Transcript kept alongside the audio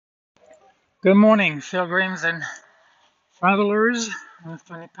Good morning, pilgrims and travelers of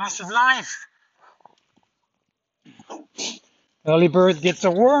the passive life. Early bird gets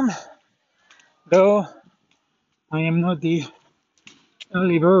a worm, though I am not the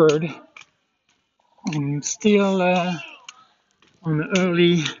early bird. I'm still on the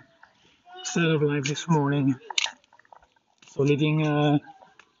early side of life this morning. So leaving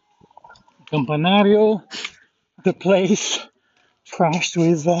Campanario, the place trashed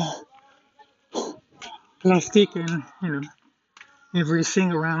with plastic and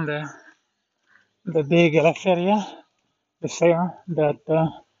everything around the big La Feria, the fair that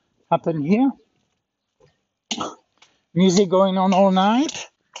happened here. Music going on all night.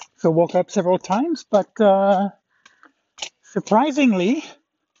 So woke up several times, but surprisingly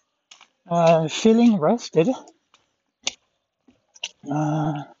feeling rested.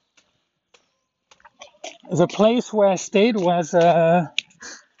 Uh, the place where I stayed was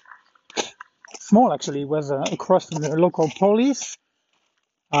small, actually. It was across from the local police.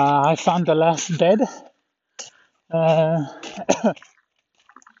 I found the last dead uh,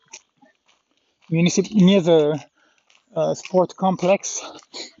 near the sport complex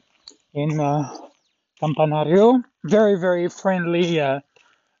in Campanario. Very, very friendly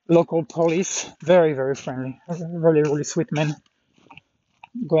local police. Very, very friendly. Really, really sweet man.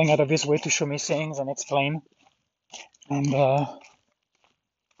 Going out of his way to show me things and explain. And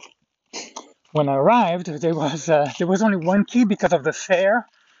when I arrived, there was only one key because of the fair.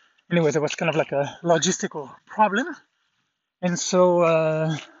 Anyways, it was kind of like a logistical problem, and so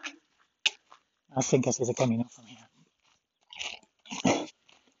I think I see the Camino from here.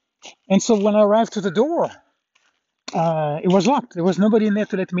 And so when I arrived to the door, it was locked. There was nobody in there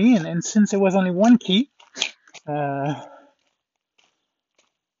to let me in, and since there was only one key, uh,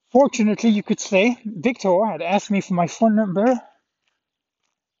 fortunately, you could say, Victor had asked me for my phone number.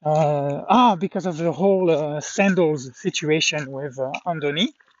 Because of the whole sandals situation with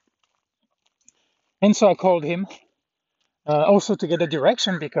Andoni. And so I called him also to get a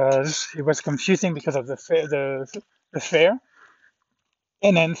direction because it was confusing because of the fair,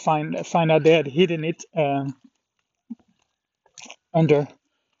 and then find out they had hidden it under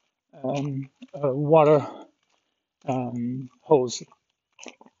a water hose.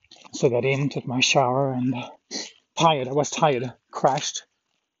 So got in, took my shower, and tired. I was tired. Crashed.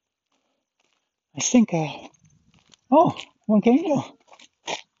 I think. Oh, Juan Camino.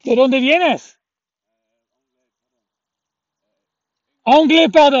 ¿De dónde vienes? Anglais,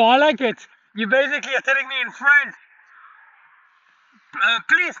 pardon. I like it. You basically are telling me in French.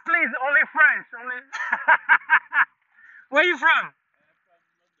 Please, only French. Only. Where are you from?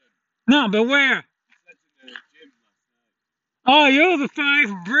 No, but where? Oh, you're the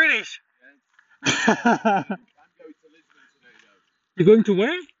five British. You're going to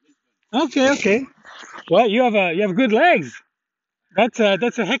where? Okay. Well, you have good legs. That's a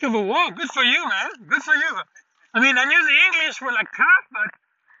heck of a walk. Good for you, man. Good for you. I mean, I knew the English were like tough, but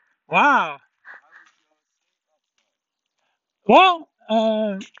wow. Well,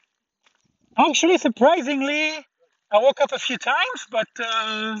 actually, surprisingly, I woke up a few times, but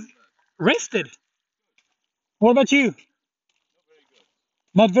rested. What about you?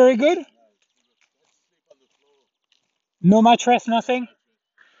 Not very good. No mattress, nothing.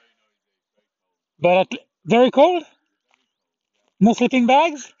 But very cold. No sleeping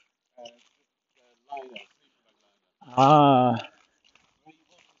bags. Ah.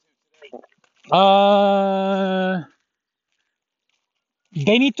 Uh,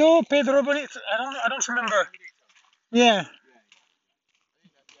 Benito, Pedro Benito. I don't remember. Yeah.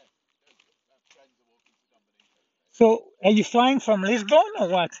 So, are you flying from Lisbon or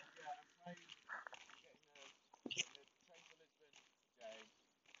what?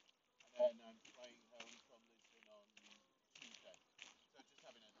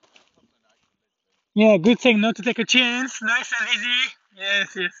 Yeah, good thing not to take a chance. Nice and easy.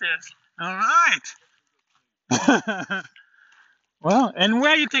 Yes. All right. Well, and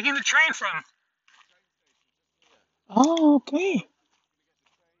where are you taking the train from? Oh, okay.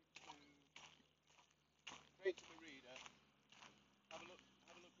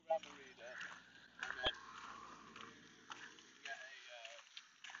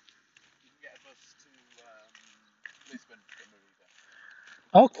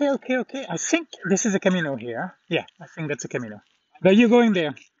 Okay. I think this is a Camino here. Yeah, I think that's a Camino. But you're going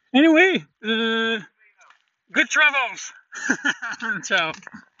there. Anyway, good travels. Ciao.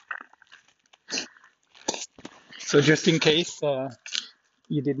 So just in case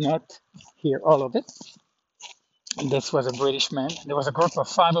you did not hear all of it, this was a British man. There was a group of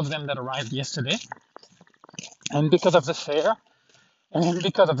five of them that arrived yesterday, and because of the fair, And then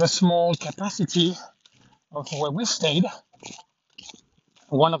because of the small capacity of where we stayed,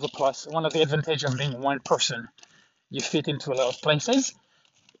 one of the advantages of being one person, you fit into a lot of places.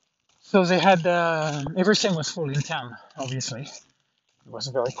 So they had everything was full in town. Obviously, it was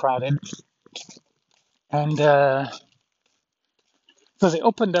very crowded, and so they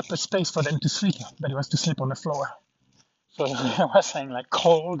opened up a space for them to sleep, but it was to sleep on the floor. So I was saying like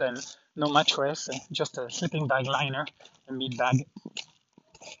cold and no mattress, just a sleeping bag liner, a meat bag.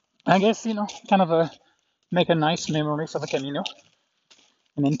 I guess kind of make a nice memory for the Camino.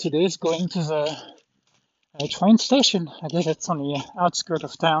 And then today is going to the train station. I guess it's on the outskirts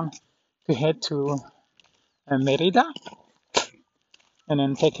of town to head to Merida, and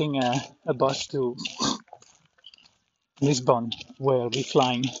then taking a bus to Lisbon, where we'll be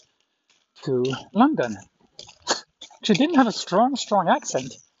flying to London. She didn't have a strong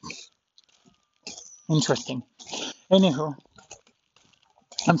accent. Interesting. Anywho,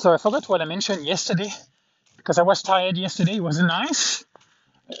 I'm sorry, I forgot what I mentioned yesterday because I was tired yesterday. It was nice,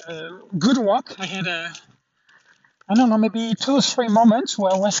 good walk. I had I don't know, maybe 2 or 3 moments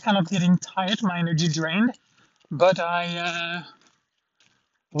where I was kind of getting tired, my energy drained. But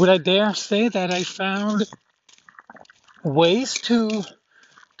would I dare say that I found ways to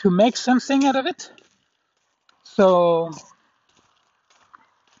make something out of it? So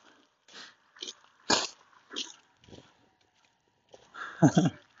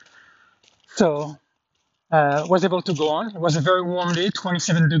so was able to go on. It was a very warm day,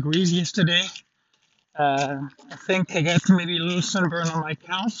 27 degrees yesterday. I think I got maybe a little sunburn on my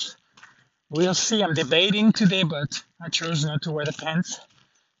calves. We'll see. I'm debating today, but I chose not to wear the pants.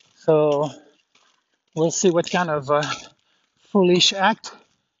 So we'll see what kind of foolish act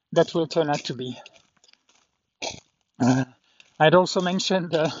that will turn out to be. I'd also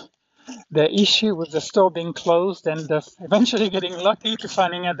mentioned the issue with the store being closed and eventually getting lucky to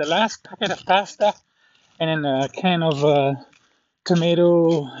finding out the last packet of pasta and then a can of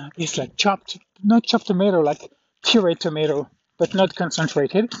tomato. It's like not chopped tomato, like puree tomato, but not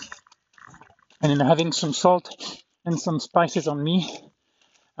concentrated. And then having some salt and some spices on me,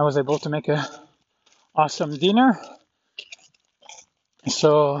 I was able to make a awesome dinner.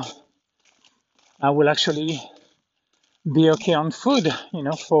 So I will actually be okay on food,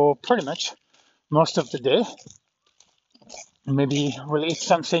 for pretty much most of the day. Maybe we'll eat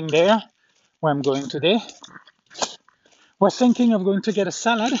something there where I'm going today. We're thinking of going to get a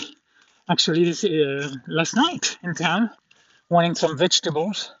salad. Actually, this last night in town, wanting some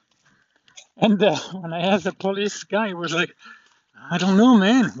vegetables. And when I asked the police guy, he was like, I don't know,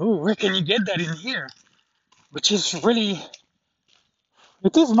 man. Oh, where can you get that in here? Which is really,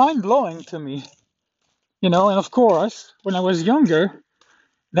 it is mind blowing to me. And of course, when I was younger,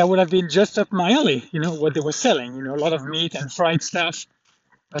 that would have been just up my alley, what they were selling, a lot of meat and fried stuff.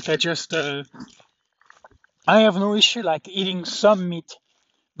 But I have no issue like eating some meat,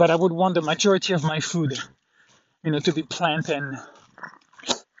 but I would want the majority of my food, to be plant and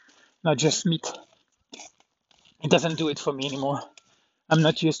not just meat. It doesn't do it for me anymore. I'm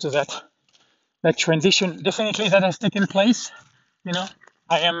not used to that transition. Definitely that has taken place.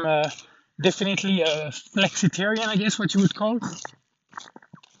 I am definitely a flexitarian, I guess what you would call.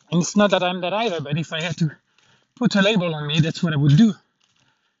 And it's not that I'm that either, but if I had to put a label on me, that's what I would do.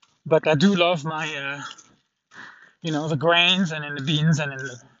 But I do love my, the grains and then the beans and then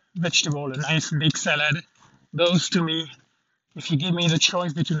the vegetable, a nice big salad. Those to me, if you give me the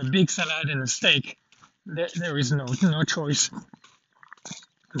choice between a big salad and a steak, there is no choice.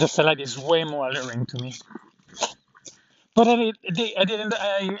 The salad is way more alluring to me. But I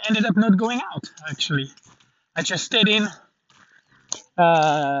ended up not going out, actually. I just stayed in,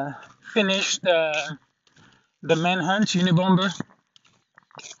 finished the Manhunt Unabomber,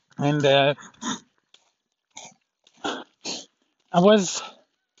 and I was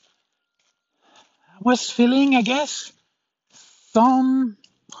feeling, I guess, sometimes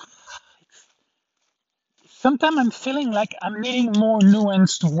I'm feeling like I'm needing more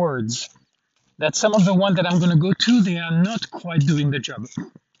nuanced words. That some of the ones that I'm going to go to, they are not quite doing the job.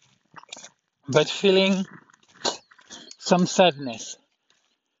 But feeling some sadness.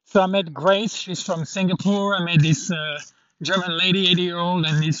 So I met Grace. She's from Singapore. I met this German lady, 80-year-old,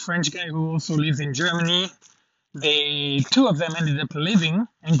 and this French guy who also lives in Germany. Two of them ended up leaving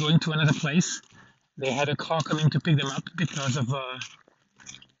and going to another place. They had a car coming to pick them up because of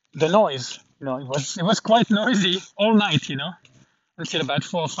the noise. It was quite noisy all night. Until about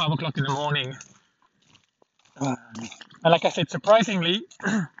 4 or 5 o'clock in the morning. And like I said, surprisingly,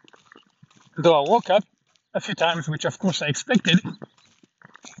 though I woke up a few times, which of course I expected,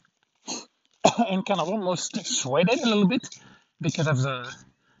 and kind of almost sweated a little bit, because of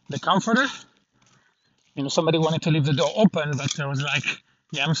the comforter. Somebody wanted to leave the door open, but I was like,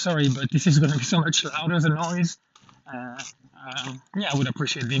 yeah, I'm sorry, but this is going to be so much louder, the noise. Uh, yeah, I would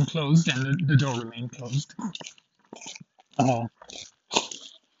appreciate being closed, and the door remained closed. Uh,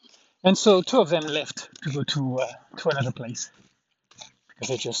 and so two of them left to go to another place because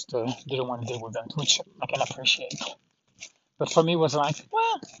they just didn't want to deal with that, which I can appreciate. But for me, it was like,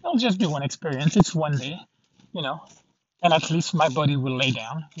 well, I'll just do one experience. It's one day, you know, and at least my body will lay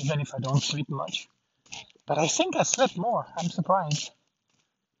down, even if I don't sleep much. But I think I slept more. I'm surprised.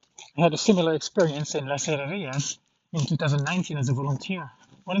 I had a similar experience in Las Herrerías in 2019 as a volunteer.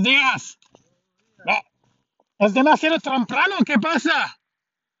 Buenos días. Ah, ¿Es demasiado temprano? ¿Qué pasa?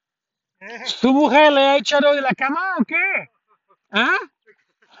 ¿Su mujer le ha echado de la cama o qué? ¿Ah?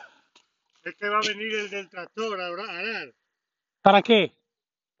 Es que va a venir el del tractor a arar. ¿Para qué?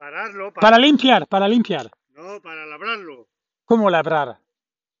 Pararlo, Para limpiar, para limpiar. no, para labrarlo. ¿Cómo labrar?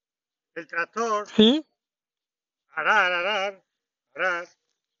 El tractor, ¿Sí? arar.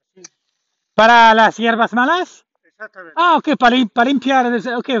 ¿Para las hierbas malas? Exactamente. Ah, ok, para limpiar.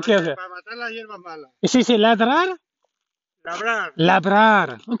 Ok, ok, ok. Para matar las hierbas malas. Sí, sí, ladrar. Labrar.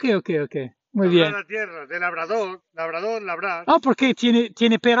 Labrar. Ok, ok, ok. Muy Labrar bien. la tierra. De labrar. Ah, ¿por qué?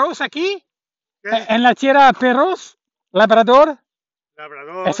 ¿Tiene perros aquí? ¿Qué? ¿En la tierra perros? ¿Labrador?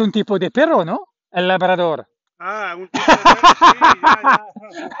 Labrador. Es un tipo de perro, ¿no? El labrador. Ah, un tipo de perro, sí, ya.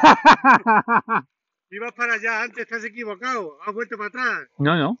 Ibas para allá antes, estás equivocado. Has vuelto para atrás.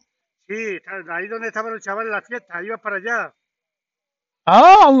 No, no. Sí, ahí donde estaban los chavales en la fiesta. Ibas para allá.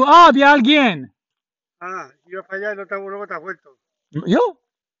 Oh, había alguien. Ah, ibas para allá y luego te has vuelto. ¿Yo?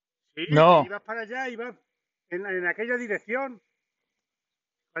 Sí, No. ibas para allá, ibas en aquella dirección.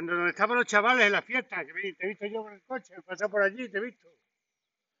 Cuando donde estaban los chavales en la fiesta, que te he visto yo con el coche, he pasado por allí, te he visto.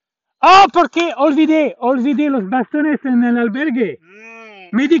 Ah, porque olvidé los bastones en el albergue. Ah,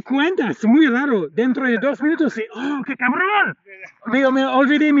 Me di cuenta, es muy raro. Dentro de 2 minutos, sí. ¡Oh, qué cabrón! Me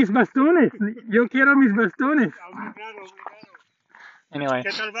olvidé mis bastones. Yo quiero mis bastones. hombre, claro. Anyway.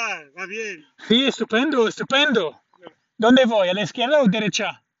 ¿Qué tal vas? ¿Va bien? Sí, estupendo, estupendo. ¿Dónde voy? ¿A la izquierda o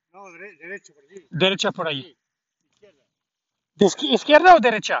derecha? No, derecho, por allí. Derecha por ahí. Sí, izquierda. ¿Izquierda o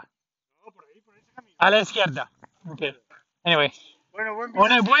derecha? No, por ahí, por ese camino. A la izquierda. Okay. Anyway. Bueno, buen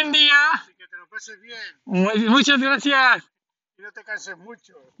viaje. Buen día. Y que te lo pases bien. Muchas gracias. Y no te canses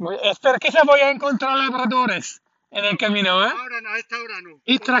mucho. Espero que se voy a encontrar labradores en el camino, ¿eh? Ahora no, a esta hora no.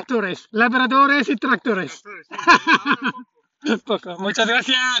 Y tractores. Labradores y tractores. Tractores, sí, ahora poco. Poco. Muchas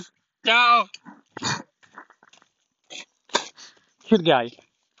gracias. Chao. Cute guy.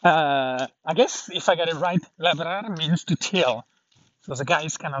 I guess if I get it right, labrar means to till. So the guy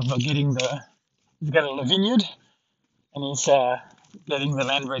is kind of he's got a vineyard and he's getting the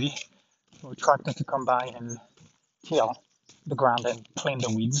land ready for a tractor to come by and till the ground and clean the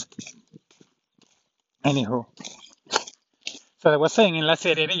weeds. Anywho, so I was saying in Las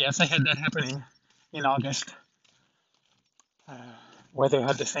Herrerías, I had that happening in August, where they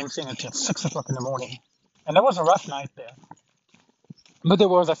had the same thing until 6 o'clock in the morning. And that was a rough night there. But there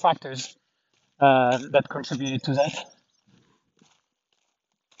were other factors that contributed to that.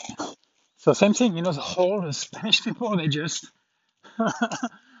 So same thing, the Spanish people, they just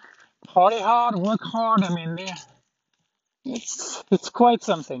party hard, work hard. I mean, it's quite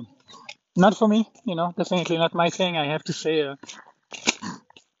something. Not for me, definitely not my thing. I have to say,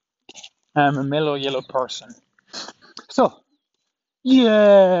 I'm a mellow yellow person. So,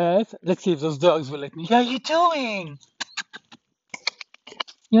 yes, let's see if those dogs will let me. How you doing?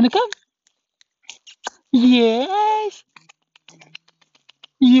 You wanna come? Yes.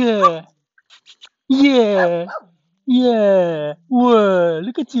 Yeah. Yeah. Yeah. Whoa,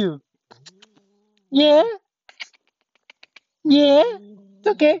 look at you. Yeah. Yeah. It's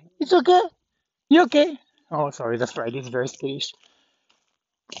okay. It's okay. You okay? Oh, sorry, that's right. It's very Swedish.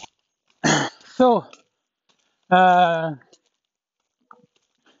 So,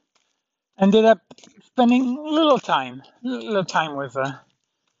 ended up spending a little time with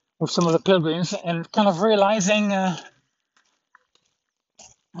some of the pilgrims and kind of realizing they're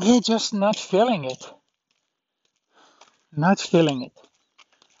just not feeling it. Not feeling it.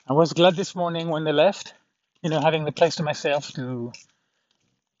 I was glad this morning when they left, having the place to myself to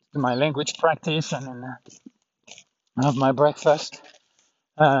do my language practice and then have my breakfast.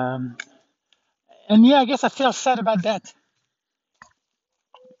 And yeah, I guess I feel sad about that.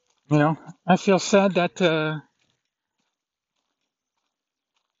 I feel sad that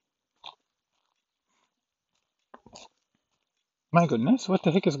my goodness, what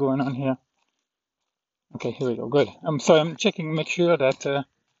the heck is going on here? Okay, here we go. Good. So I'm checking, make sure that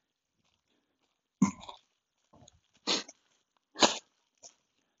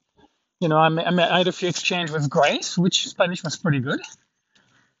I had a few exchange with Grace, which Spanish was pretty good,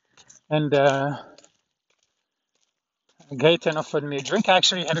 and Gaten offered me a drink. I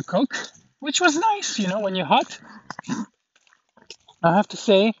actually had a Coke, which was nice. When you're hot, I have to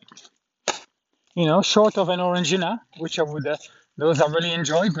say, short of an Orangina, which I would, those I really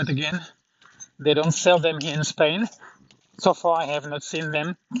enjoy, but again, they don't sell them here in Spain. So far, I have not seen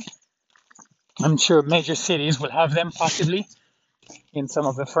them. I'm sure major cities will have them possibly in some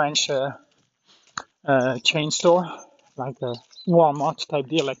of the French chain store, like a Walmart type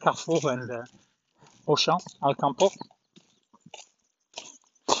deal, like Carrefour and Auchan, Alcampo.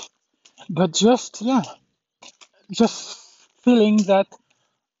 But just feeling that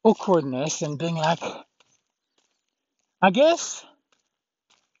awkwardness and being like, I guess,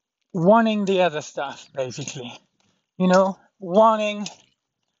 wanting the other stuff, basically. Wanting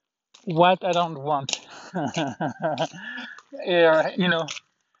what I don't want. Yeah,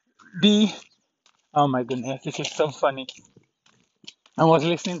 be, oh my goodness, this is so funny. I was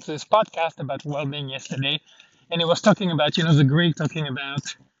listening to this podcast about well-being yesterday, and it was talking about, the Greek talking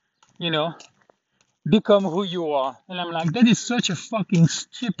about, you know, become who you are. And I'm like, that is such a fucking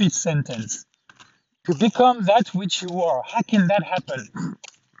stupid sentence. To become that which you are. How can that happen?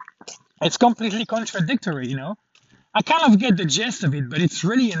 It's completely contradictory. I kind of get the gist of it, but it's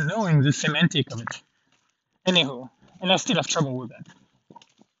really annoying, the semantic of it. Anywho, and I still have trouble with that.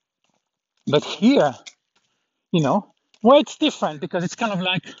 But here, well, it's different because it's kind of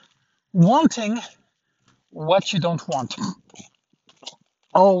like wanting what you don't want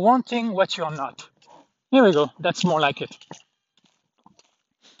or wanting what you're not. Here we go. That's more like it.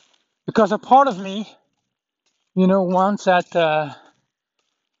 Because a part of me, wants that,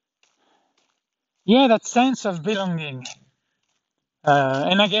 that sense of belonging.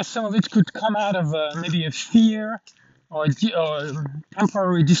 And I guess some of it could come out of maybe a fear or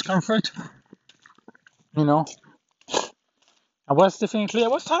temporary discomfort. I was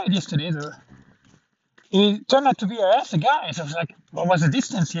tired yesterday. It turned out to be I asked the guys. I was like, what was the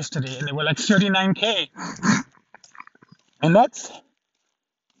distance yesterday? And they were like 39K. And that's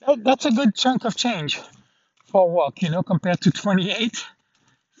a good chunk of change for a walk, compared to 28.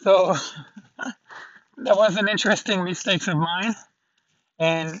 So that was an interesting mistake of mine,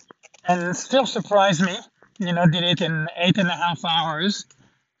 and still surprised me. Did it in 8.5 hours.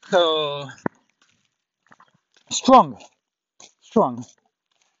 So strong.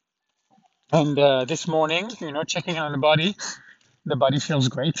 And this morning, checking on the body feels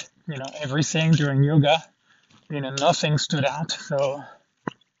great. Everything during yoga, nothing stood out. So,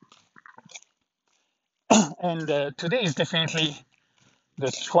 and today is definitely the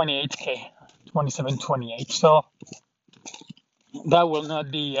 28K, 27, 28. So that will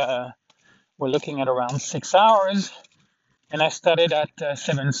not be, we're looking at around 6 hours. And I started at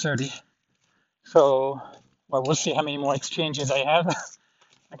 7:30. So, well, we'll see how many more exchanges I have.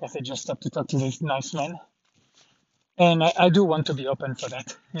 Like I said, just up to talk to this nice man. And I do want to be open for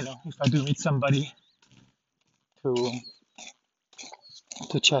that. If I do meet somebody to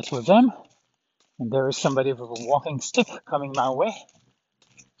chat with them. And there is somebody with a walking stick coming my way.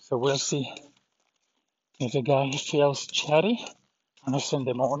 So we'll see if the guy feels chatty on a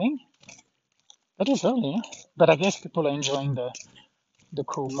Sunday morning. It is early, huh? But I guess people are enjoying the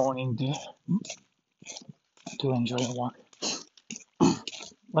cool morning to enjoy a walk.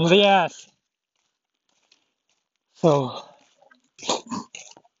 Buenos días. So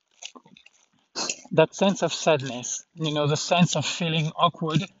that sense of sadness, the sense of feeling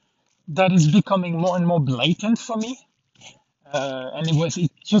awkward, that is becoming more and more blatant for me. And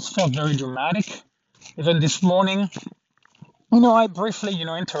it just felt very dramatic. Even this morning, I briefly,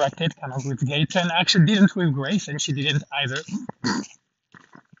 interacted kind of with Gaten. I actually didn't with Grace, and she didn't either.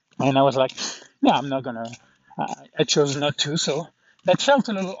 And I was like, yeah, I'm not gonna, I chose not to. So that felt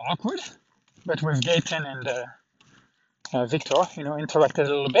a little awkward. But with Gaten and Victor, interacted a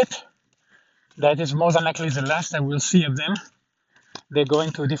little bit. That is more than likely the last I will see of them. They're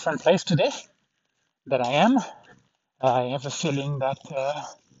going to a different place today than I am. I have a feeling that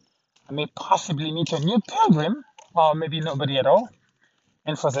I may possibly meet a new pilgrim, or maybe nobody at all.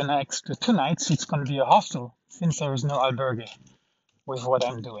 And for the next 2 nights, it's going to be a hostel, since there is no albergue with what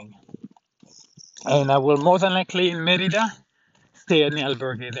I'm doing. And I will more than likely in Merida stay in the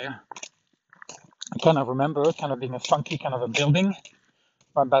albergue there. I kind of remember kind of being a funky kind of a building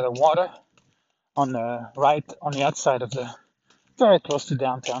right by the water on the outside of very close to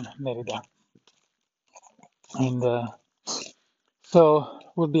downtown Merida. And so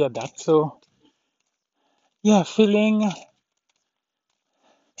we'll be at that. So yeah, feeling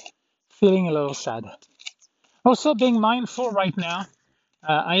a little sad. Also being mindful right now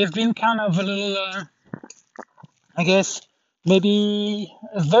I have been kind of a little, I guess, maybe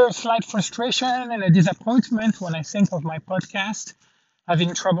a very slight frustration and a disappointment when I think of my podcast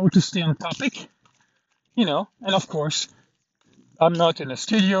having trouble to stay on topic, and of course, I'm not in a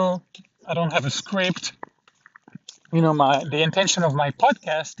studio, I don't have a script. The intention of my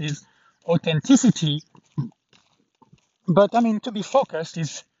podcast is authenticity, but I mean, to be focused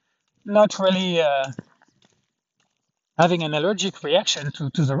is not really having an allergic reaction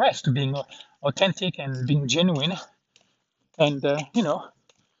to the rest, to being authentic and being genuine, and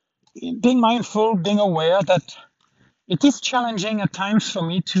being mindful, being aware that it is challenging at times for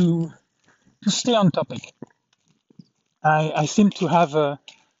me to stay on topic. I seem to have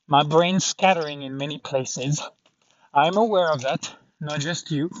my brain scattering in many places. I'm aware of that, not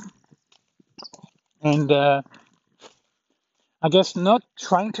just you, and I guess not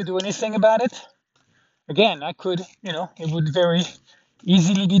trying to do anything about it. Again, I could, it would very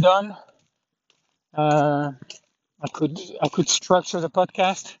easily be done. Uh, I could structure the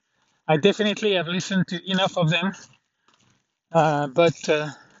podcast. I definitely have listened to enough of them, but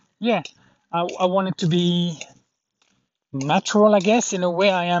yeah, I want it to be natural, I guess, in a way.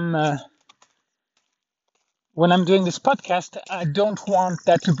 I am when I'm doing this podcast. I don't want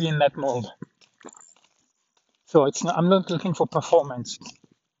that to be in that mold. So it's not, I'm not looking for performance.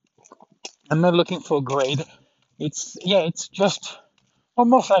 I'm not looking for grade. It's just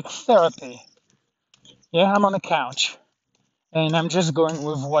almost like therapy. Yeah, I'm on the couch and I'm just going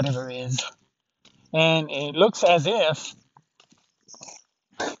with whatever is. And it looks as if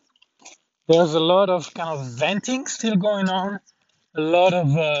there's a lot of kind of venting still going on, a lot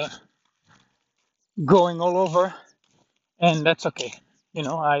of going all over, and that's okay.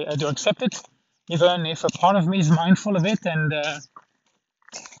 I do accept it, even if a part of me is mindful of it and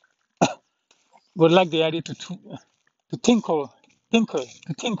would like the idea to tinker,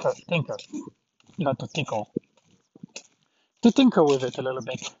 not to tinkle, to tinker with it a little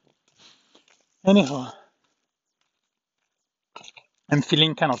bit. Anyhow, I'm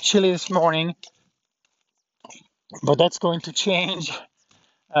feeling kind of chilly this morning, but that's going to change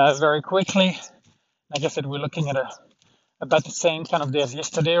very quickly. Like I said, we're looking at about the same kind of day as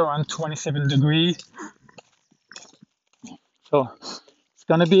yesterday, around 27 degrees. So it's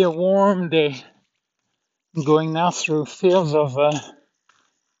going to be a warm day. I'm going now through fields of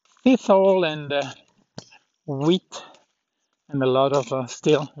thistle and wheat and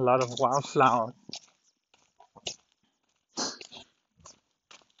still a lot of wildflower.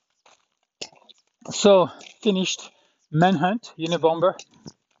 So finished manhunt, Unabomber,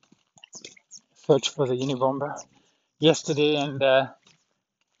 search for the Unabomber yesterday, and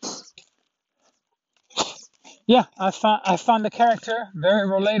yeah, I found the character very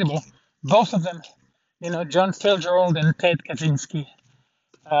relatable. Both of them, John Fitzgerald and Ted Kaczynski.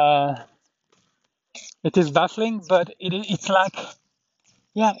 Uh, it is baffling, but it's like,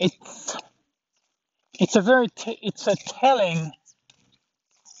 yeah, it's a it's a telling,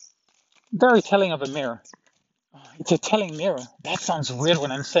 very telling of a mirror. It's a telling mirror. That sounds weird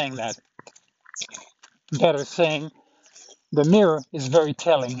when I'm saying that. Better saying the mirror is very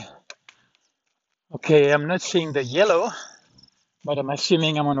telling. Okay, I'm not seeing the yellow, but I'm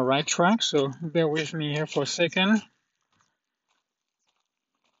assuming I'm on the right track, so bear with me here for a second.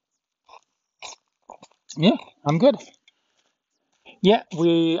 Yeah, I'm good. Yeah,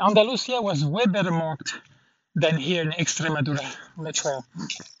 Andalusia was way better marked than here in Extremadura on the trail.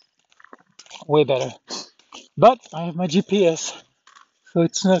 Way better. But I have my GPS, so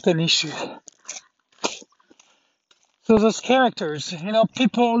it's not an issue. So those characters,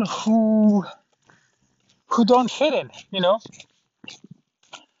 people who don't fit in,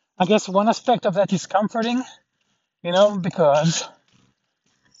 I guess one aspect of that is comforting, because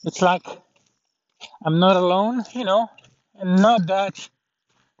it's like I'm not alone, and not that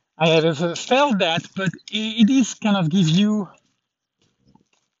I have ever felt that, but it is kind of gives you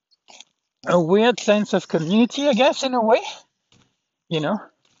a weird sense of community, I guess, in a way, you know,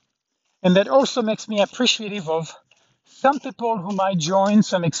 and that also makes me appreciative of some people who might join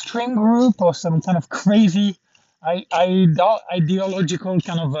some extreme group or some kind of crazy ideological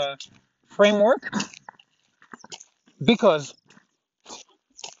kind of a framework because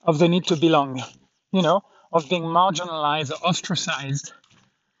of the need to belong, of being marginalized, ostracized.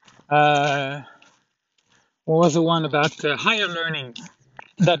 Uh, what was the one about higher learning?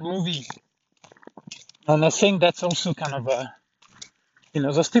 That movie, and I think that's also kind of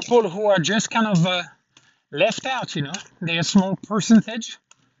those people who are just kind of left out. They're a small percentage.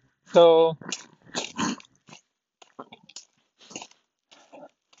 So,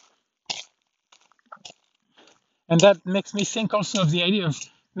 And that makes me think also of the idea of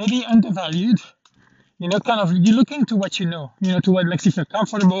maybe undervalued, kind of you look into what to what makes you feel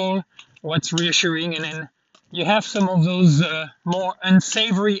comfortable, what's reassuring, and then you have some of those more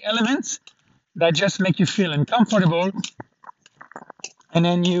unsavory elements that just make you feel uncomfortable, and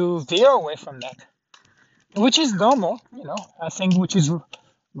then you veer away from that, which is normal, I think, which is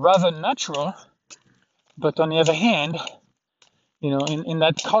rather natural. But on the other hand, in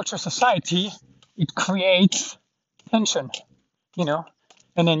that culture society, it creates tension, you know,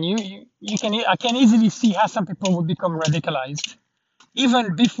 and then I can easily see how some people would become radicalized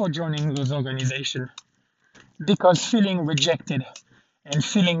even before joining those organizations because feeling rejected and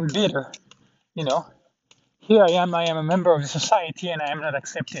feeling bitter, you know, here I am a member of the society and I am not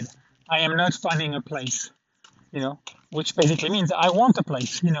accepted. I am not finding a place, which basically means I want a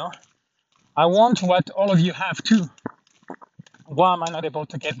place, I want what all of you have too. Why am I not able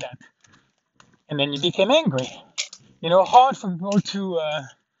to get that? And then you become angry. Hard for people to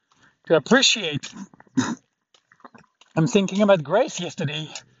appreciate. I'm thinking about Grace yesterday,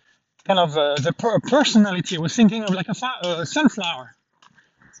 kind of the personality. I was thinking of like a sunflower.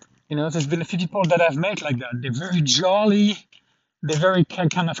 There's been a few people that I've met like that. They're very jolly, they're very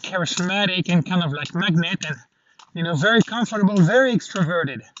kind of charismatic and kind of like magnet, and very comfortable, very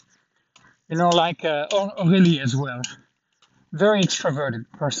extroverted. Like Aurélie as well, very extroverted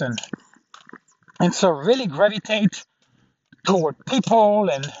person, and so really gravitate toward people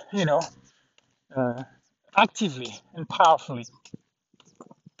and actively and powerfully.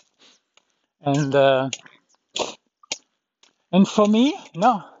 And for me,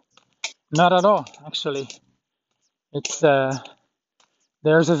 no, not at all. Actually, it's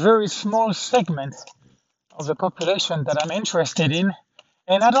there's a very small segment of the population that I'm interested in,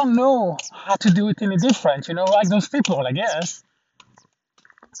 and I don't know how to do it any different. Like those people, I guess,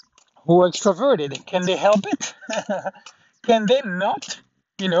 who are extroverted. Can they help it? Can they not,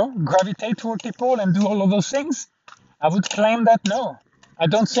 gravitate toward people and do all of those things? I would claim that no. I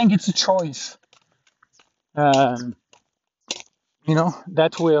don't think it's a choice. That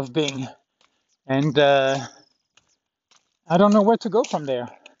way of being. And I don't know where to go from there,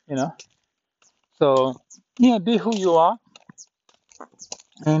 So, yeah, be who you are.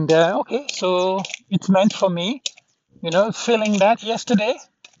 And okay, so it's meant for me, feeling that yesterday.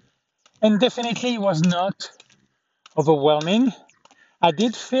 And definitely it was not overwhelming. I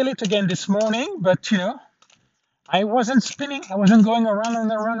did feel it again this morning, but, I wasn't spinning. I wasn't going around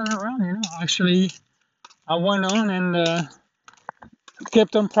and around and around, Actually, I went on and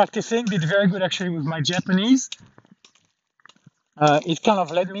kept on practicing. Did very good, actually, with my Japanese. It kind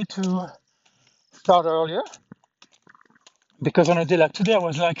of led me to start earlier. Because on a day like today, I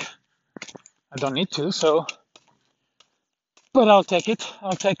was like, I don't need to, so... But I'll take it.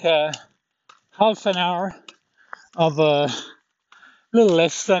 I'll take half an hour of a little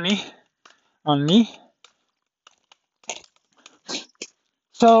less sunny on me.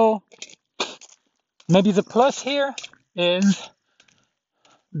 So maybe the plus here is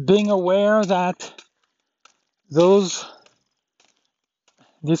being aware that this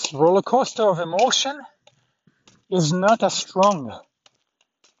roller coaster of emotion is not as strong.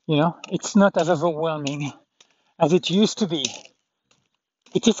 It's not as overwhelming as it used to be.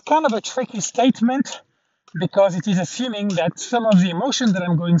 It is kind of a tricky statement because it is assuming that some of the emotions that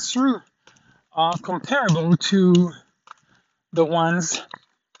I'm going through are comparable to the ones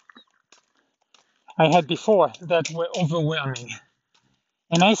I had before that were overwhelming.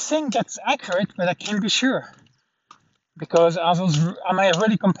 And I think that's accurate, but I can't be sure. Because am I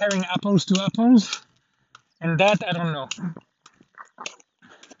really comparing apples to apples? And that I don't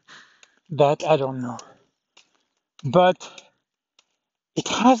know. But it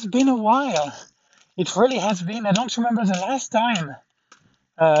has been a while. It really has been. I don't remember the last time.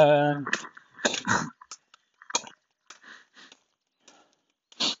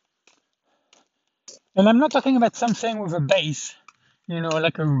 And I'm not talking about something with a base,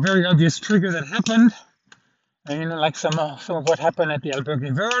 like a very obvious trigger that happened. Like some of what happened at the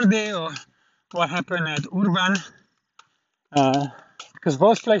Albergue Verde or what happened at Urban. Because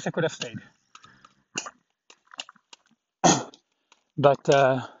both places I could have stayed. But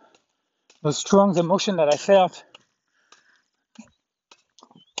the strong emotion that I felt,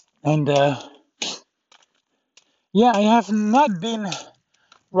 and yeah, I have not been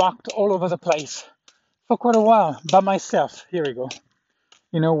rocked all over the place for quite a while by myself. Here we go.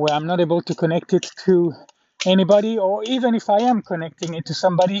 Where I'm not able to connect it to anybody, or even if I am connecting it to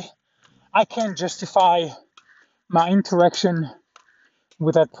somebody, I can't justify my interaction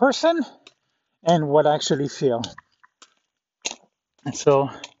with that person and what I actually feel. And so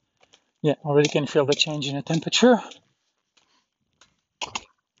Yeah, already can feel the change in the temperature.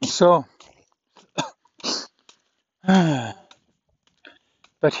 So, but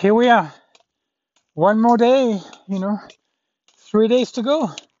here we are. One more day, 3 days to go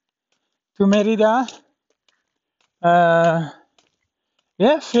to Merida.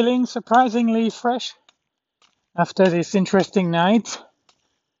 Yeah, feeling surprisingly fresh after this interesting night.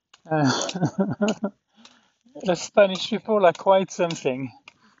 The Spanish people are quite something.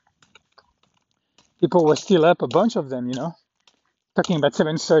 People were still up, a bunch of them, talking about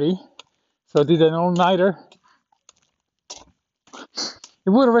 7:30. So did an all-nighter. It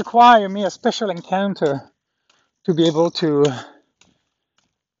would require me a special encounter to be able to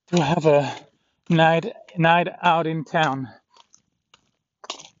have a night out in town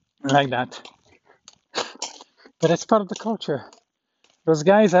like that. But that's part of the culture. Those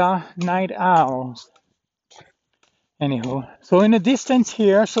guys are night owls. Anyhow, so in the distance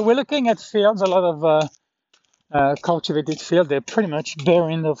here, so we're looking at fields, a lot of cultivated field. They're pretty much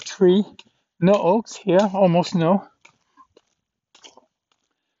barren of tree. No oaks here, almost no.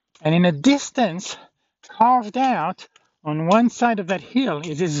 And in the distance, carved out on one side of that hill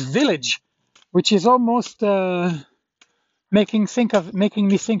is this village, which is almost making me think of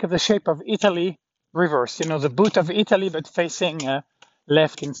the shape of Italy reverse. The boot of Italy, but facing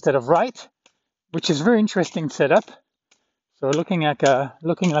left instead of right, which is very interesting setup. So looking like a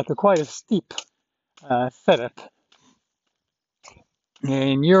quite a steep setup.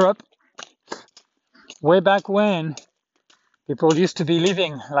 In Europe, way back when, people used to be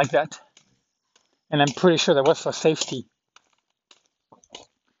living like that, and I'm pretty sure that was for safety.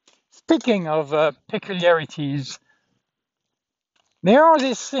 Speaking of peculiarities, there are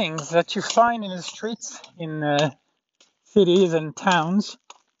these things that you find in the streets in cities and towns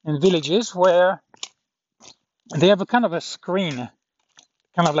and villages where they have a kind of a screen,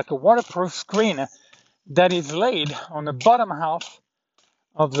 kind of like a waterproof screen that is laid on the bottom half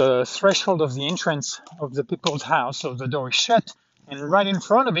of the threshold of the entrance of the people's house. So the door is shut, and right in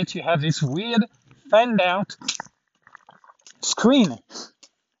front of it you have this weird fanned out screen.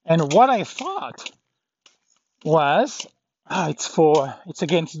 And what I thought was, it's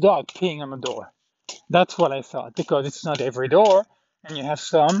against dog peeing on the door. That's what I thought, because it's not every door, and you have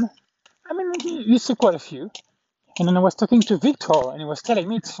some. I mean, you see quite a few. And then I was talking to Victor, and he was telling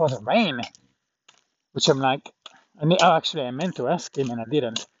me it's for the rain, which I'm like, actually I meant to ask him and I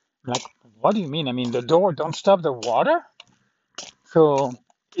didn't. I'm like, what do you mean? I mean, the door don't stop the water? So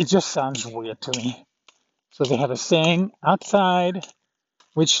it just sounds weird to me. So they have a saying outside,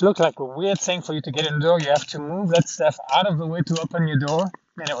 which looked like a weird thing for you to get in the door. You have to move that stuff out of the way to open your door.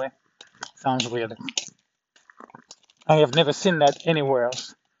 Anyway, sounds weird. I have never seen that anywhere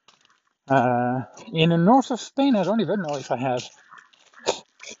else. In the north of Spain, I don't even know if I have.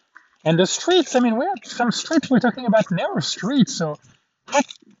 And the streets, I mean, some streets we're talking about narrow streets, so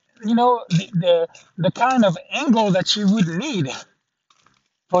the kind of angle that you would need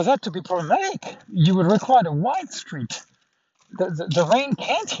for that to be problematic, you would require a wide street. The rain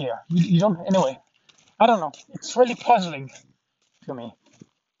can't here. You don't. Anyway, I don't know. It's really puzzling to me,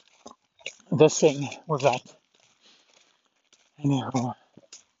 the thing with that. Anyhow,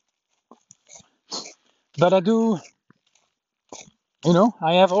 but I do.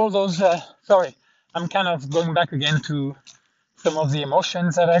 I have all those. Sorry, I'm kind of going back again to some of the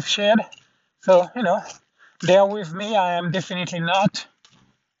emotions that I've shared. So bear with me. I am definitely not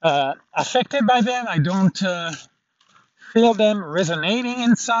affected by them. I don't feel them resonating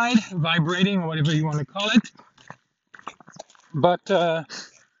inside, vibrating, whatever you want to call it. But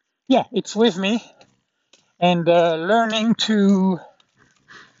yeah, it's with me, and learning to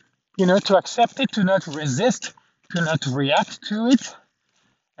to accept it, to not resist, to not react to it.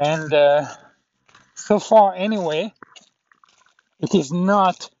 And so far anyway, it is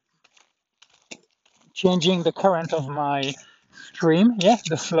not changing the current of my stream,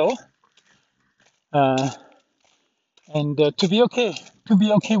 the flow. And to be okay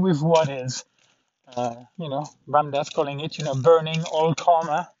with what is. Ramdas calling it, burning all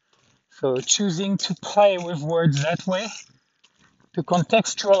karma. So choosing to play with words that way, to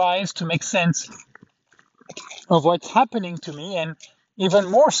contextualize, to make sense of what's happening to me, and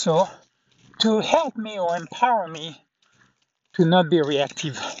even more so, to help me or empower me to not be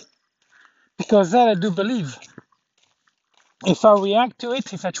reactive. Because that I do believe. If I react to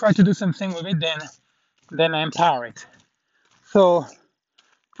it, if I try to do something with it, then I empower it. So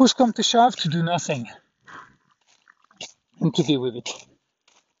push come to shove, to do nothing and to be with it,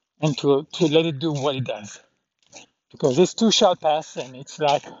 and to let it do what it does. Because this too shall pass, and it's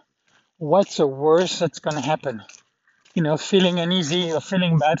like, what's the worst that's going to happen? feeling uneasy or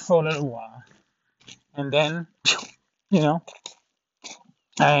feeling bad for a little while. And then, you know,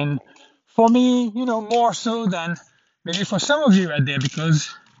 and for me, more so than maybe for some of you out there,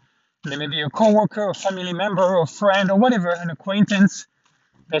 because there may be a coworker or family member or friend or whatever, an acquaintance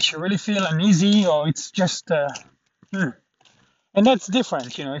that you really feel uneasy, or it's just, and that's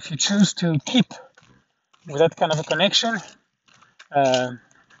different, if you choose to keep with that kind of a connection,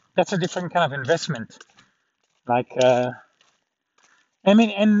 that's a different kind of investment. Like,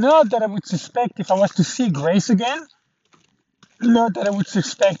 and not that I would suspect if I was to see Grace again, not that I would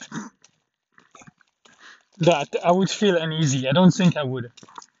suspect that I would feel uneasy. I don't think I would.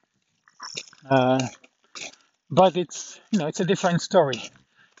 But it's a different story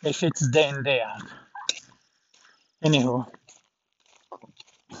if it's day in, day out. Anywho,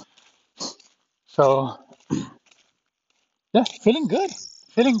 so yeah, feeling good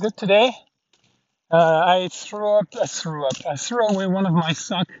today. I threw away one of my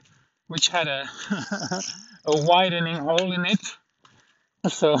socks, which had a a widening hole in it.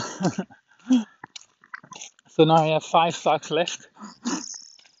 So so now I have 5 socks left.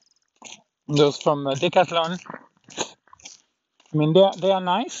 Those from Decathlon. I mean, they are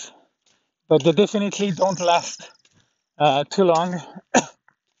nice, but they definitely don't last too long.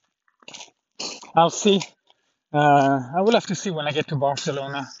 I'll see. I will have to see when I get to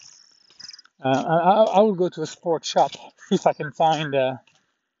Barcelona. I will go to a sports shop, see if I can find.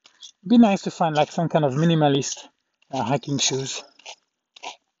 Be nice to find like some kind of minimalist hiking shoes,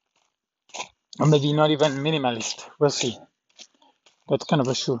 or maybe not even minimalist. We'll see. That kind of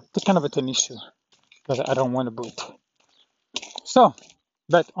a shoe, that kind of a tennis shoe, but I don't want a boot. So,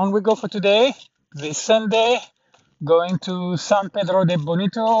 but on we go for today. This Sunday, going to San Pedro de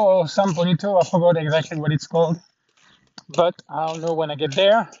Bonito or San Bonito. I forgot exactly what it's called, but I'll know when I get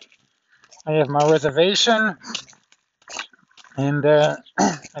there. I have my reservation, and I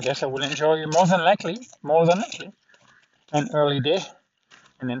guess I will enjoy more than likely, an early day,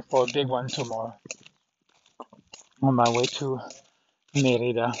 and then for a big one tomorrow on my way to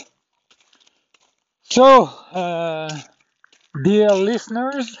Merida. So, dear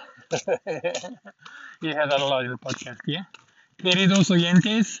listeners, you had a lot in the podcast, yeah? Queridos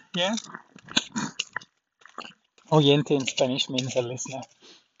oyentes, yeah? Oyente in Spanish means a listener.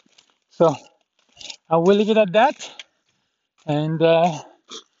 So, I will leave it at that, and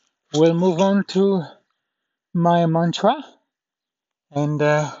we'll move on to my mantra, and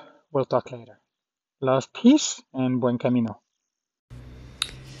we'll talk later. Love, peace, and buen camino.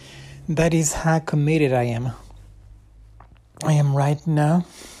 That is how committed I am. I am right now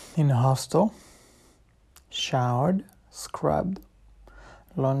in a hostel, showered, scrubbed,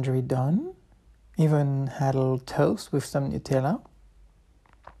 laundry done, even had a little toast with some Nutella,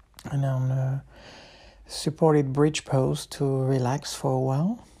 and on a supported bridge pose to relax for a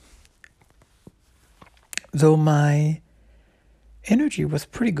while. Though my energy was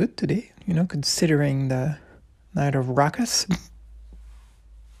pretty good today, considering the night of ruckus.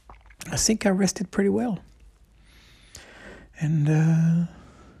 I think I rested pretty well. And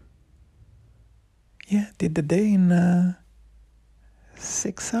did the day in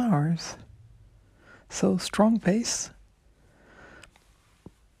 6 hours. So strong pace.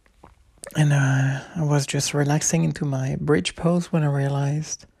 And I was just relaxing into my bridge pose when I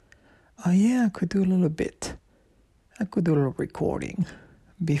realized, oh yeah, I could do a little bit. I could do a little recording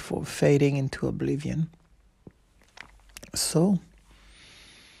before fading into oblivion. So,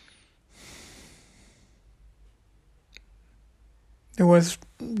 it was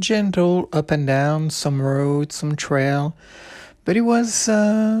gentle up and down, some road, some trail, but it was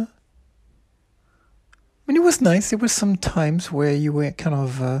it was nice. There were some times where you were kind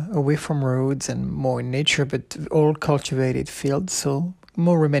of away from roads and more in nature, but all cultivated fields, so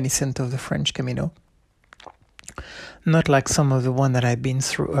more reminiscent of the French Camino. Not like some of the one that I'd been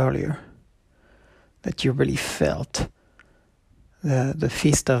through earlier, that you really felt the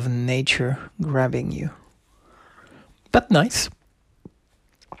feast of nature grabbing you. But nice.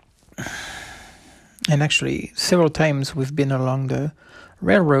 And actually, several times we've been along the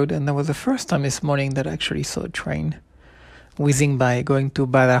railroad, and that was the first time this morning that I actually saw a train whizzing by, going to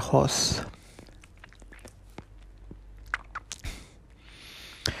Badajoz.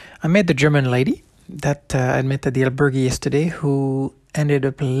 I met the German lady that I met at the albergue yesterday, who ended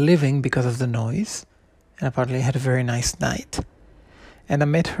up leaving because of the noise, and apparently had a very nice night. And I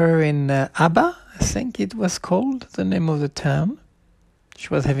met her in Abba, I think it was called, the name of the town. She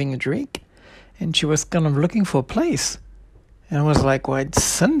was having a drink, and she was kind of looking for a place. And I was like, well, it's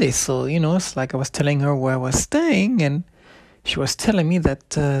Sunday, so, it's like I was telling her where I was staying, and she was telling me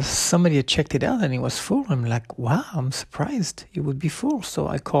that somebody had checked it out and it was full. I'm like, wow, I'm surprised it would be full. So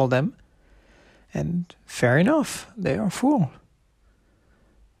I called them, and fair enough, they are full.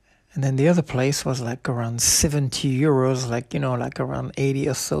 And then the other place was like around 70 euros, like, like around 80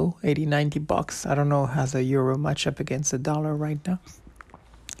 or so, 80, 90 bucks. I don't know how the euro match up against the dollar right now.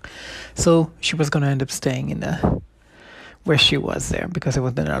 So she was going to end up staying in where she was there, because it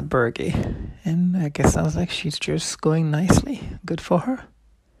was in Albergue. And I guess I was like, she's just going nicely. Good for her.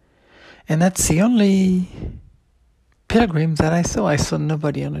 And that's the only pilgrims that I saw. I saw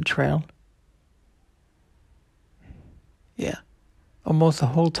nobody on the trail. Yeah. Almost the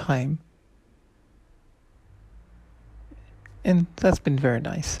whole time. And that's been very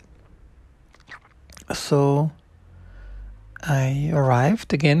nice. So I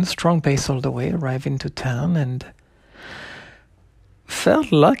arrived, again, strong pace all the way, arrived into town, and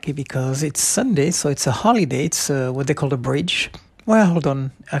felt lucky because it's Sunday, so it's a holiday. It's what they call a bridge. Well, hold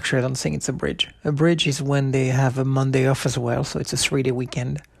on. Actually, I don't think it's a bridge. A bridge is when they have a Monday off as well, so it's a 3-day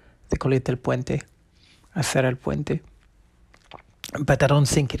weekend. They call it El Puente. I said El Puente. But I don't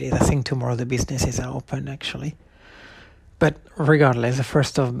think it is. I think tomorrow the businesses are open, actually. But regardless, the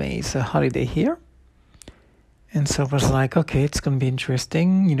 1st of May is a holiday here. And so I was like, okay, it's going to be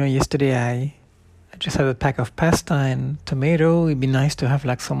interesting. Yesterday I just had a pack of pasta and tomato. It'd be nice to have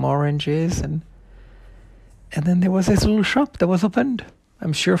like some oranges. And then there was this little shop that was opened.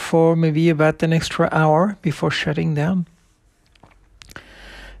 I'm sure for maybe about an extra hour before shutting down.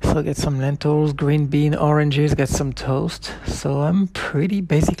 So I get some lentils, green bean, oranges, get some toast. So I'm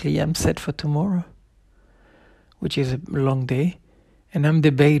set for tomorrow, which is a long day. And I'm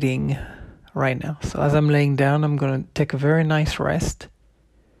debating right now. So as I'm laying down, I'm going to take a very nice rest.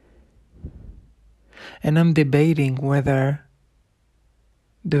 And I'm debating whether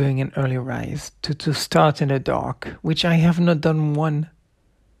doing an early rise to start in the dark, which I have not done one.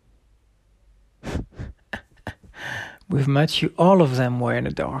 With Matthew, all of them were in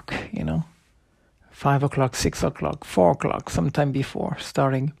the dark, 5 o'clock, 6 o'clock, 4 o'clock, sometime before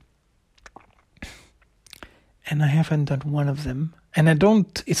starting. And I haven't done one of them. And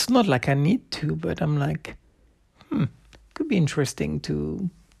it's not like I need to, but I'm like, could be interesting to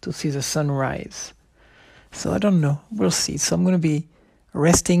see the sunrise. So I don't know. We'll see. So I'm going to be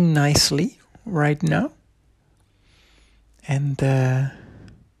resting nicely right now. And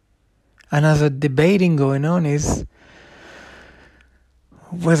another debating going on is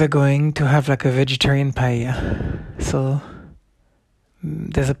whether going to have like a vegetarian paella. So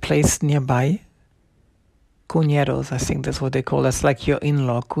there's a place nearby, cuñados, I think that's what they call. That's like your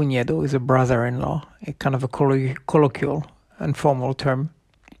in-law. Cuñado is a brother-in-law, a kind of a colloquial and formal term.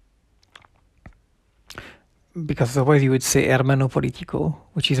 Because otherwise you would say hermano politico,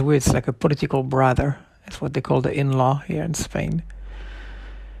 which is weird. It's like a political brother. That's what they call the in-law here in Spain.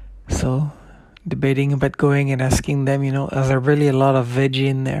 So debating about going and asking them, is there really a lot of veggie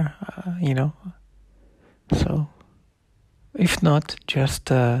in there? So if not, just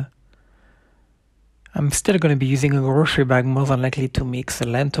I'm still going to be using a grocery bag more than likely to mix the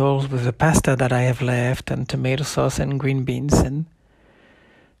lentils with the pasta that I have left and tomato sauce and green beans, and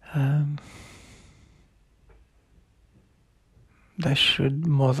that should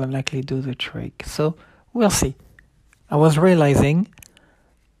more than likely do the trick. So we'll see. I was realizing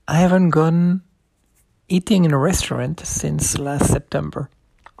I haven't gone eating in a restaurant since last September.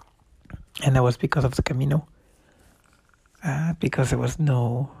 And that was because of the Camino. Because there was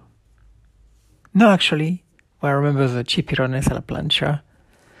actually, I remember the chipirrones a la plancha.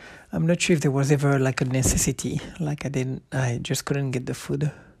 I'm not sure if there was ever like a necessity, like I just couldn't get the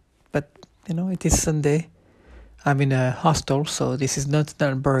food. But, it is Sunday. I'm in a hostel, so this is not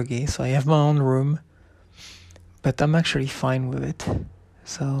an albergue, so I have my own room. But I'm actually fine with it.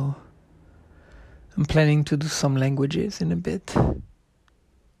 So I'm planning to do some languages in a bit.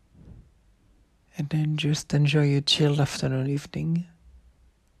 And then just enjoy a chill afternoon, evening.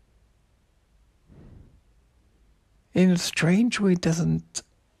 In a strange way, it doesn't...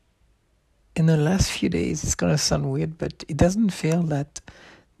 In the last few days, it's going to sound weird, but it doesn't feel that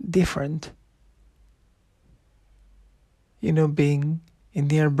different. Being in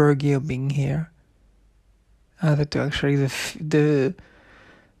the albergue or being here. Either to actually the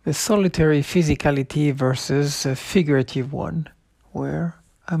solitary physicality versus a figurative one, where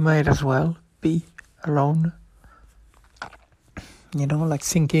I might as well be alone. Like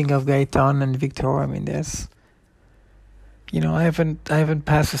thinking of Gaetan and Victor. there's, I haven't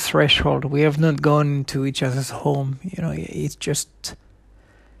passed a threshold. We have not gone into each other's home. It's just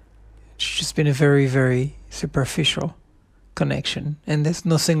been a very, very superficial connection, and there's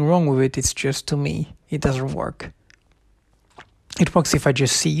nothing wrong with it. It's just, to me, it doesn't work. It works if I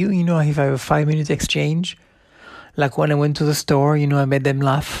just see you, if I have a 5-minute exchange. Like when I went to the store, I made them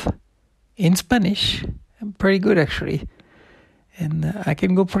laugh in Spanish. I'm pretty good, actually. And I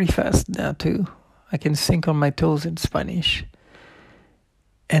can go pretty fast now, too. I can sink on my toes in Spanish.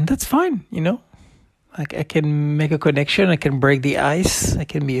 And that's fine, I can make a connection. I can break the ice. I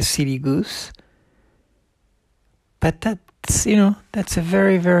can be a silly goose. But that's, that's a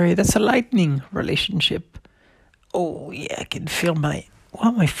very, very, that's a lightning relationship. Oh, yeah, I can feel what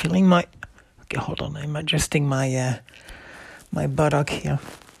am I feeling? Okay, hold on. I'm adjusting my buttock here.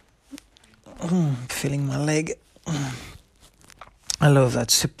 Feeling my leg. I love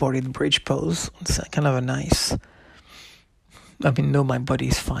that supported bridge pose. It's kind of a nice. No, my body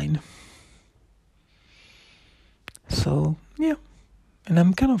is fine. So, yeah. And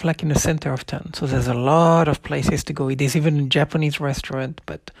I'm kind of like in the center of town. So there's a lot of places to go. There's even a Japanese restaurant,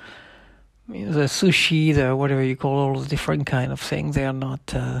 but the sushi, the whatever you call all those different kind of things, they are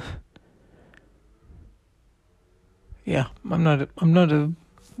not.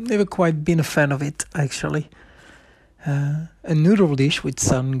 Never quite been a fan of it, actually. A noodle dish would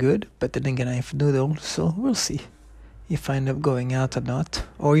sound good, but then again I have noodles, so we'll see if I end up going out or not.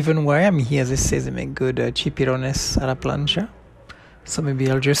 Or even where I'm here, they say they make good chipirones a la plancha. So maybe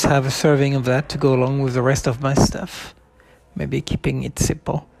I'll just have a serving of that to go along with the rest of my stuff. Maybe keeping it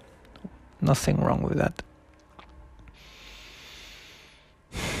simple. Nothing wrong with that.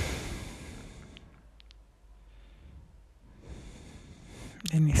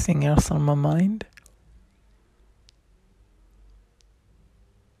 Anything else on my mind?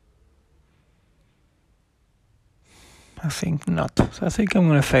 I think not. So I think I'm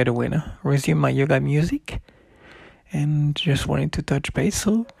going to fade away now. Resume my yoga music. And just wanted to touch base.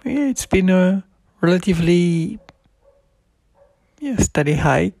 So, yeah, it's been a relatively steady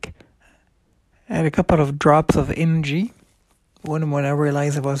hike. I had a couple of drops of energy. One when I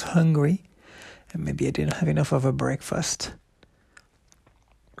realized I was hungry. And maybe I didn't have enough of a breakfast.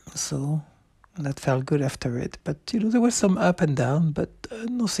 So, that felt good after it. But, there was some up and down, but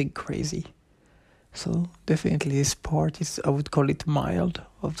nothing crazy. So, definitely this part is, I would call it mild,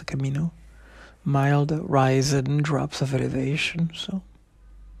 of the Camino. Mild rise and drops of elevation, so.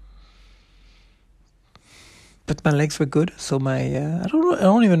 But my legs were good, so I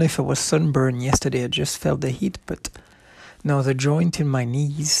don't even know if I was sunburned yesterday. I just felt the heat, but no, the joint in my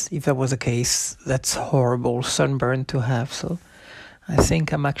knees, if that was the case, that's horrible sunburn to have. So I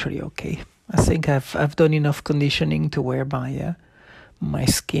think I'm actually okay. I think I've done enough conditioning to wear my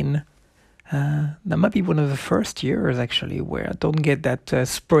skin. That might be one of the first years actually where I don't get that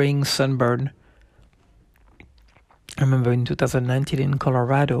spring sunburn. I remember in 2019 in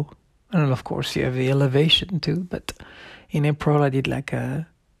Colorado, and of course you have the elevation too, but in April I did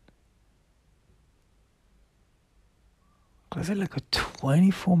was it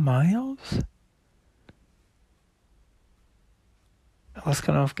 24 miles? I was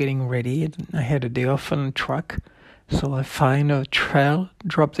kind of getting ready, and I had a day off on a truck, so I find a trail,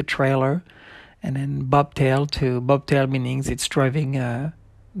 drop the trailer, and then bobtail meaning it's driving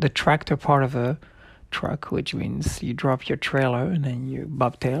the tractor part of a truck, which means you drop your trailer and then you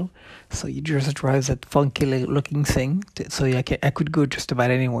bobtail. So you just drive that funky looking thing. So I could go just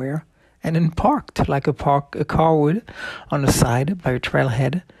about anywhere. And then parked like a car would on the side by a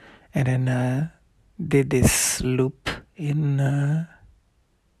trailhead. And then did this loop in...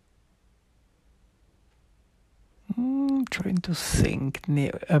 trying to think.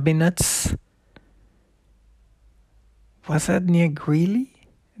 Was that near Greeley?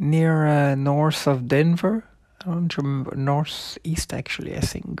 Near north of Denver? I don't remember. Northeast, actually, I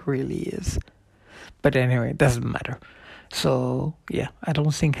think Greeley is. But anyway, it doesn't matter. So, yeah, I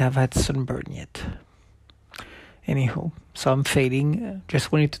don't think I've had sunburn yet. Anywho, so I'm fading.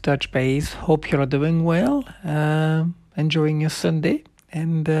 Just wanted to touch base. Hope you're doing well. Enjoying your Sunday.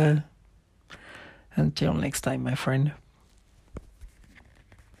 And until next time, my friend.